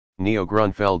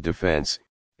Neo-Grnfeld defense,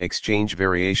 exchange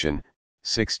variation,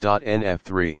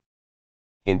 6.nf3.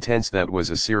 Intense. That was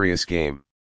a serious game.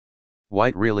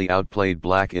 White really outplayed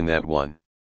Black in that one.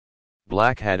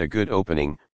 Black had a good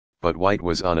opening, but White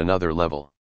was on another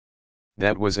level.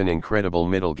 That was an incredible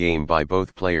middle game by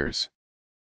both players.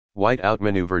 White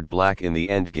outmaneuvered Black in the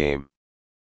endgame.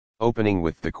 Opening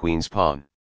with the Queen's pawn.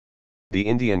 The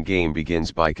Indian game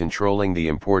begins by controlling the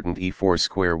important e4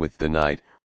 square with the knight,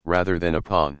 rather than a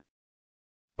pawn.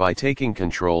 By taking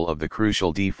control of the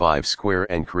crucial d5 square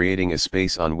and creating a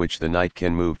space on which the knight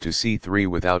can move to c3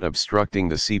 without obstructing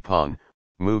the c-pawn,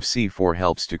 move c4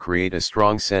 helps to create a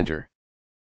strong center.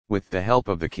 With the help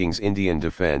of the king's Indian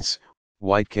defense,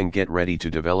 White can get ready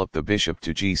to develop the bishop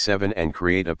to g7 and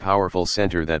create a powerful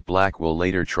center that Black will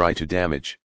later try to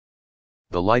damage.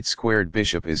 The light-squared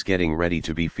bishop is getting ready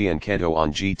to be fianchetto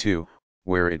on g2,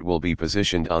 where it will be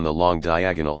positioned on the long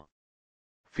diagonal.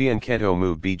 Fianchetto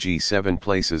move bg7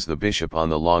 places the bishop on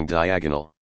the long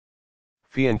diagonal.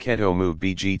 Fianchetto move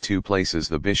bg2 places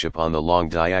the bishop on the long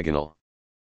diagonal.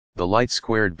 The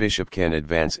light-squared bishop can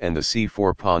advance and the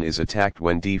c4 pawn is attacked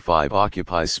when d5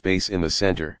 occupies space in the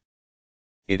center.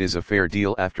 It is a fair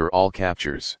deal after all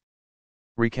captures.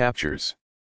 Recaptures.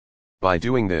 By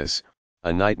doing this,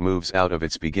 a knight moves out of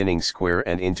its beginning square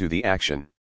and into the action.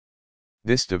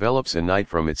 This develops a knight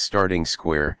from its starting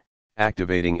square,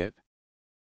 activating it.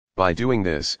 By doing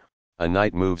this, a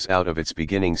knight moves out of its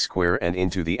beginning square and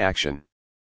into the action.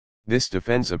 This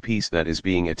defends a piece that is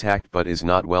being attacked but is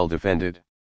not well defended.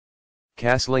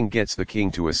 Castling gets the king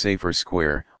to a safer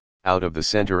square, out of the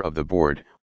center of the board,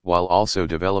 while also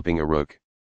developing a rook.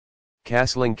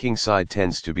 Castling kingside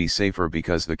tends to be safer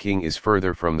because the king is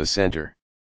further from the center.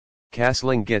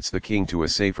 Castling gets the king to a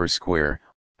safer square,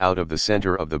 out of the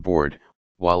center of the board,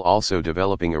 while also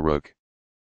developing a rook.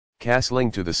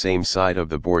 Castling to the same side of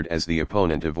the board as the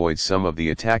opponent avoids some of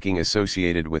the attacking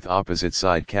associated with opposite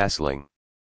side castling.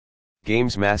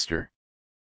 Games Master.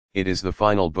 It is the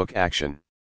final book action.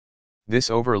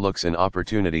 This overlooks an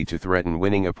opportunity to threaten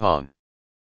winning a pawn.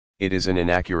 It is an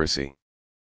inaccuracy.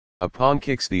 A pawn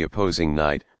kicks the opposing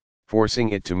knight, forcing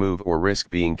it to move or risk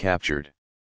being captured.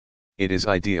 It is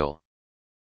ideal.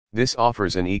 This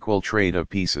offers an equal trade of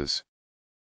pieces.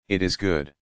 It is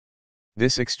good.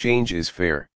 This exchange is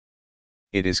fair.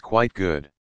 It is quite good.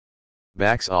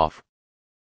 Backs off.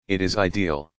 It is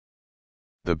ideal.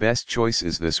 The best choice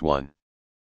is this one.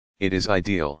 It is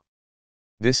ideal.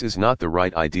 This is not the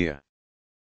right idea.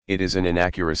 It is an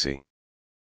inaccuracy.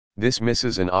 This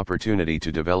misses an opportunity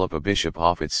to develop a bishop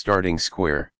off its starting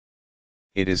square.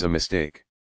 It is a mistake.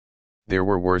 There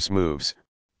were worse moves,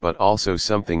 but also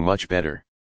something much better.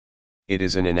 It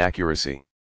is an inaccuracy.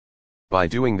 By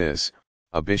doing this,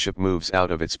 a bishop moves out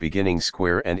of its beginning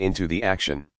square and into the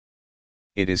action.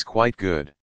 It is quite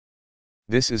good.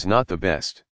 This is not the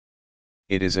best.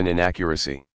 It is an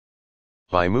inaccuracy.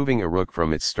 By moving a rook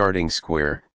from its starting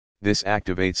square, this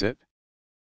activates it.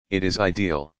 It is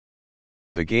ideal.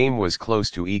 The game was close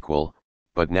to equal,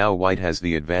 but now White has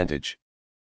the advantage.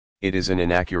 It is an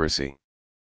inaccuracy.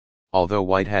 Although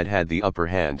White had the upper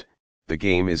hand, the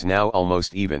game is now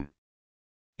almost even.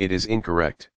 It is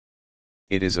incorrect.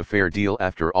 It is a fair deal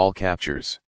after all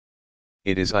captures.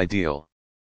 It is ideal.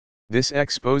 This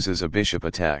exposes a bishop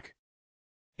attack.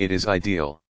 It is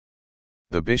ideal.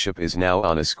 The bishop is now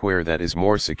on a square that is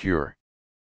more secure.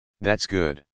 That's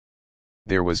good.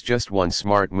 There was just one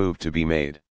smart move to be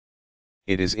made.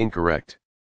 It is incorrect.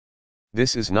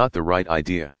 This is not the right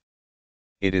idea.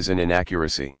 It is an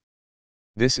inaccuracy.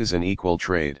 This is an equal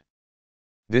trade.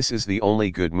 This is the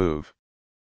only good move.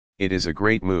 It is a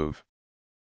great move.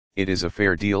 It is a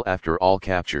fair deal after all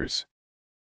captures.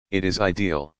 It is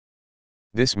ideal.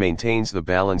 This maintains the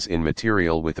balance in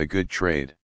material with a good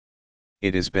trade.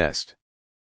 It is best.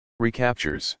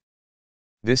 Recaptures.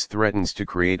 This threatens to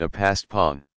create a passed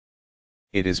pawn.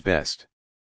 It is best.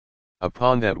 A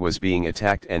pawn that was being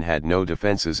attacked and had no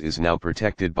defenses is now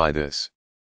protected by this.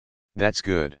 That's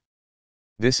good.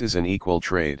 This is an equal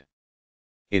trade.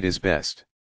 It is best.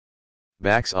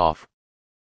 Backs off.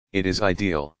 It is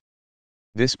ideal.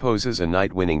 This poses a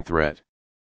knight-winning threat.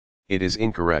 It is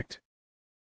incorrect.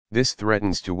 This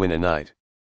threatens to win a knight.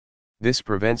 This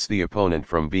prevents the opponent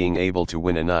from being able to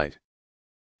win a knight.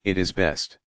 It is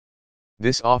best.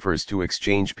 This offers to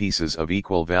exchange pieces of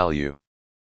equal value.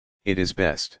 It is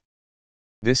best.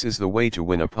 This is the way to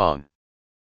win a pawn.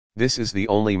 This is the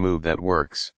only move that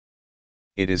works.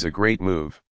 It is a great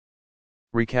move.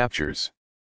 Recaptures.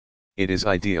 It is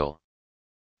ideal.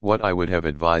 What I would have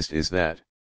advised is that.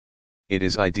 It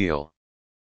is ideal.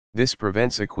 This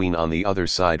prevents a queen on the other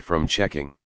side from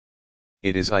checking.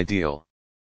 It is ideal.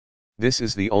 This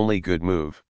is the only good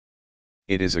move.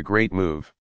 It is a great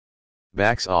move.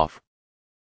 Backs off.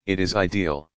 It is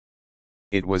ideal.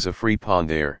 It was a free pawn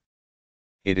there.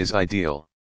 It is ideal.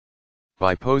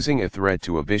 By posing a threat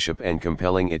to a bishop and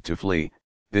compelling it to flee,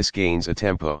 this gains a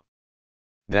tempo.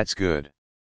 That's good.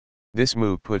 This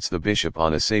move puts the bishop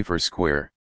on a safer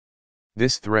square.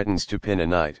 This threatens to pin a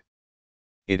knight.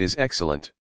 It is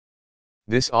excellent.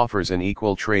 This offers an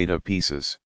equal trade of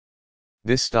pieces.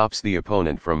 This stops the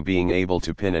opponent from being able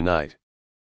to pin a knight.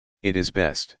 It is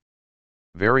best.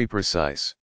 Very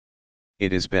precise.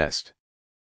 It is best.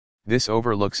 This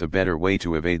overlooks a better way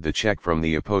to evade the check from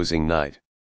the opposing knight.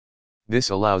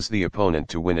 This allows the opponent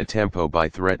to win a tempo by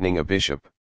threatening a bishop.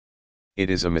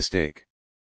 It is a mistake.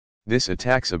 This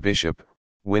attacks a bishop,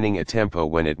 winning a tempo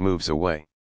when it moves away.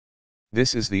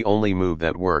 This is the only move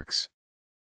that works.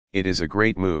 It is a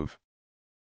great move.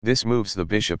 This moves the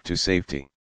bishop to safety.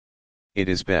 It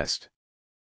is best.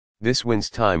 This wins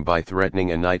time by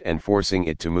threatening a knight and forcing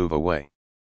it to move away.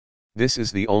 This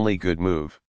is the only good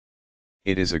move.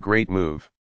 It is a great move.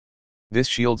 This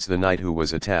shields the knight who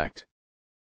was attacked.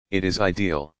 It is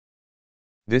ideal.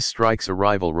 This strikes a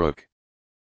rival rook.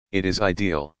 It is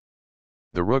ideal.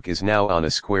 The rook is now on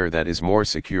a square that is more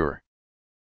secure.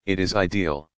 It is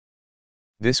ideal.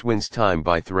 This wins time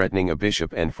by threatening a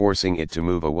bishop and forcing it to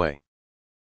move away.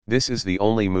 This is the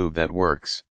only move that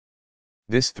works.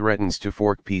 This threatens to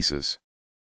fork pieces.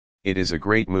 It is a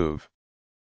great move.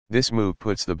 This move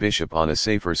puts the bishop on a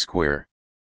safer square.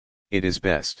 It is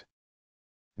best.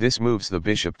 This moves the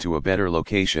bishop to a better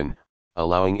location,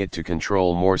 allowing it to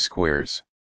control more squares.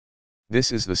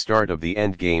 This is the start of the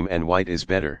endgame and white is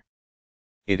better.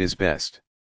 It is best.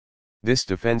 This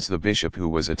defends the bishop who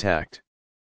was attacked.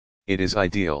 It is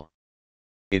ideal.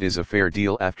 It is a fair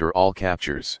deal after all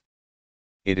captures.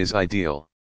 It is ideal.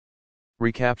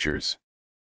 Recaptures.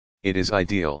 It is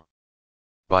ideal.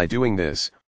 By doing this,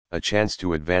 a chance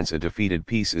to advance a defeated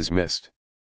piece is missed.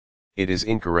 It is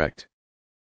incorrect.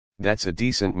 That's a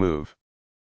decent move.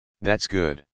 That's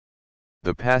good.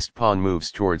 The passed pawn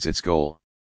moves towards its goal.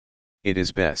 It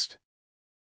is best.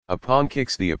 A pawn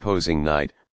kicks the opposing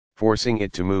knight, forcing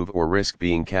it to move or risk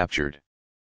being captured.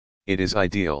 It is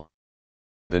ideal.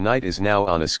 The knight is now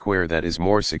on a square that is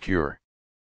more secure.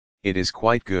 It is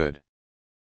quite good.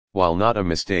 While not a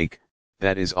mistake,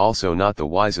 that is also not the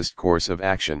wisest course of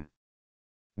action.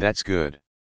 That's good.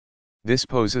 This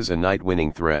poses a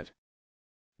knight-winning threat.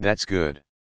 That's good.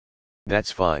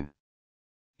 That's fine.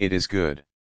 It is good.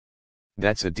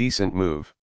 That's a decent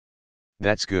move.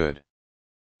 That's good.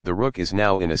 The rook is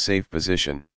now in a safe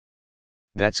position.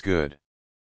 That's good.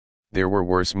 There were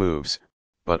worse moves,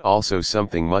 but also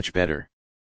something much better.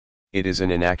 It is an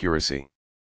inaccuracy.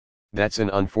 That's an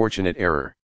unfortunate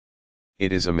error.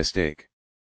 It is a mistake.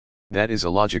 That is a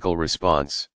logical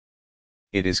response.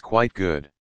 It is quite good.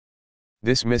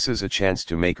 This misses a chance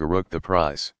to make a rook the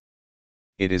prize.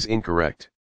 It is incorrect.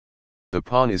 The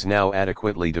pawn is now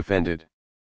adequately defended.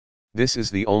 This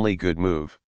is the only good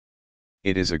move.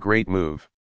 It is a great move.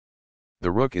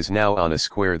 The rook is now on a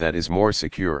square that is more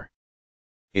secure.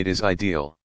 It is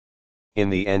ideal. In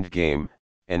the endgame,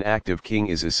 an active king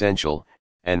is essential,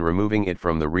 and removing it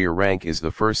from the rear rank is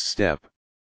the first step.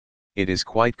 It is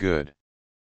quite good.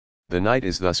 The knight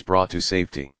is thus brought to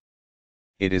safety.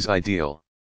 It is ideal.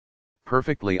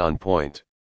 Perfectly on point.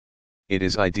 It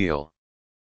is ideal.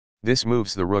 This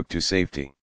moves the rook to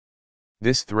safety.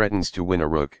 This threatens to win a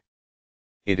rook.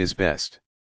 It is best.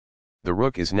 The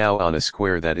rook is now on a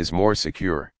square that is more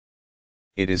secure.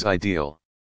 It is ideal.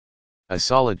 A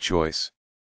solid choice.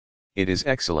 It is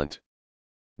excellent.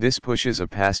 This pushes a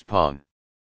passed pawn.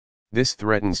 This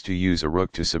threatens to use a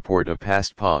rook to support a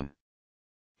passed pawn.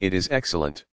 It is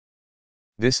excellent.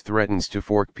 This threatens to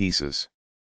fork pieces.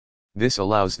 This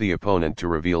allows the opponent to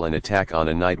reveal an attack on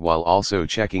a knight while also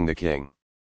checking the king.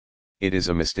 It is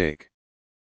a mistake.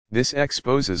 This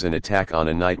exposes an attack on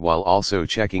a knight while also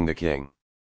checking the king.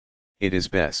 It is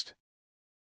best.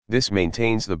 This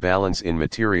maintains the balance in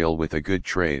material with a good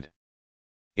trade.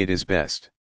 It is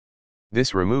best.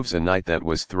 This removes a knight that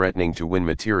was threatening to win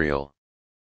material.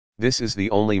 This is the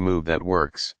only move that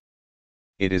works.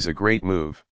 It is a great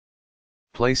move.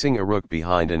 Placing a rook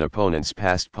behind an opponent's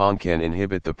passed pawn can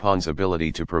inhibit the pawn's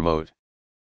ability to promote.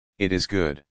 It is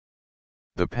good.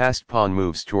 The passed pawn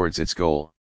moves towards its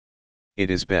goal.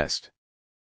 It is best.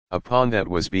 A pawn that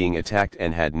was being attacked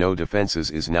and had no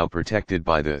defenses is now protected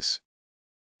by this.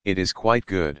 It is quite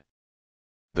good.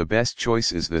 The best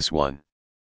choice is this one.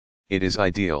 It is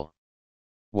ideal.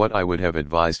 What I would have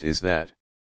advised is that.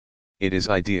 It is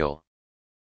ideal.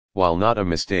 While not a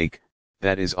mistake,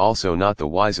 that is also not the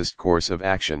wisest course of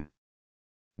action.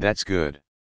 That's good.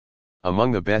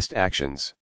 Among the best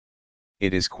actions.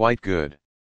 It is quite good.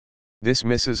 This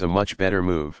misses a much better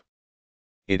move.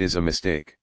 It is a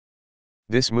mistake.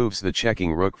 This moves the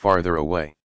checking rook farther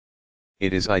away.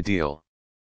 It is ideal.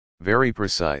 Very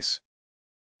precise.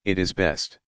 It is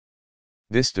best.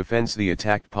 This defends the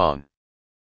attacked pawn.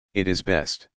 It is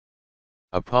best.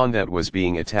 A pawn that was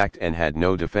being attacked and had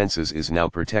no defenses is now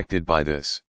protected by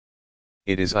this.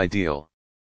 It is ideal.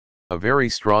 A very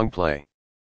strong play.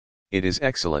 It is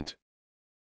excellent.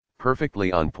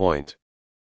 Perfectly on point.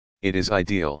 It is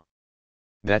ideal.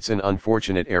 That's an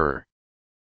unfortunate error.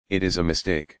 It is a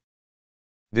mistake.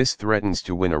 This threatens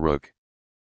to win a rook.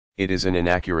 It is an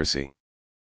inaccuracy.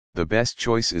 The best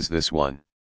choice is this one.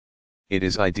 It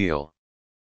is ideal.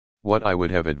 What I would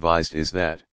have advised is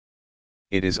that.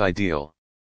 It is ideal.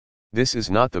 This is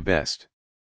not the best.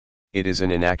 It is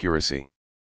an inaccuracy.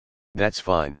 That's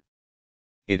fine.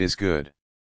 It is good.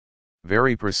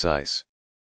 Very precise.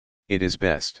 It is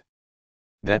best.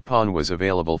 That pawn was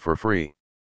available for free.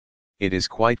 It is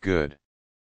quite good.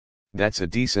 That's a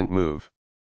decent move.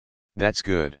 That's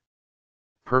good.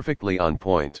 Perfectly on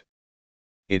point.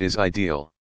 It is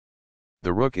ideal.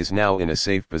 The rook is now in a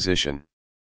safe position.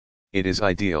 It is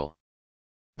ideal.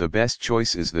 The best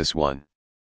choice is this one.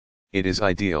 It is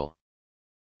ideal.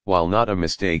 While not a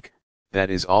mistake, that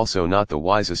is also not the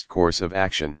wisest course of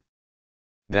action.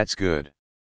 That's good.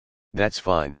 That's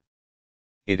fine.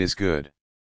 It is good.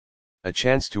 A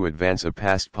chance to advance a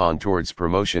passed pawn towards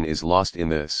promotion is lost in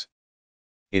this.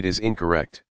 It is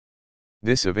incorrect.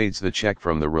 This evades the check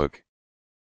from the rook.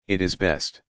 It is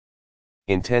best.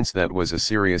 Intense. That was a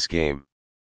serious game.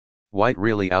 White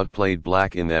really outplayed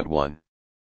black in that one.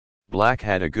 Black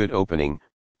had a good opening,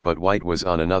 but white was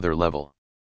on another level.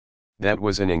 That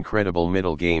was an incredible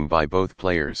middle game by both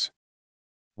players.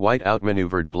 White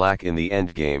outmaneuvered black in the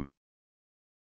endgame.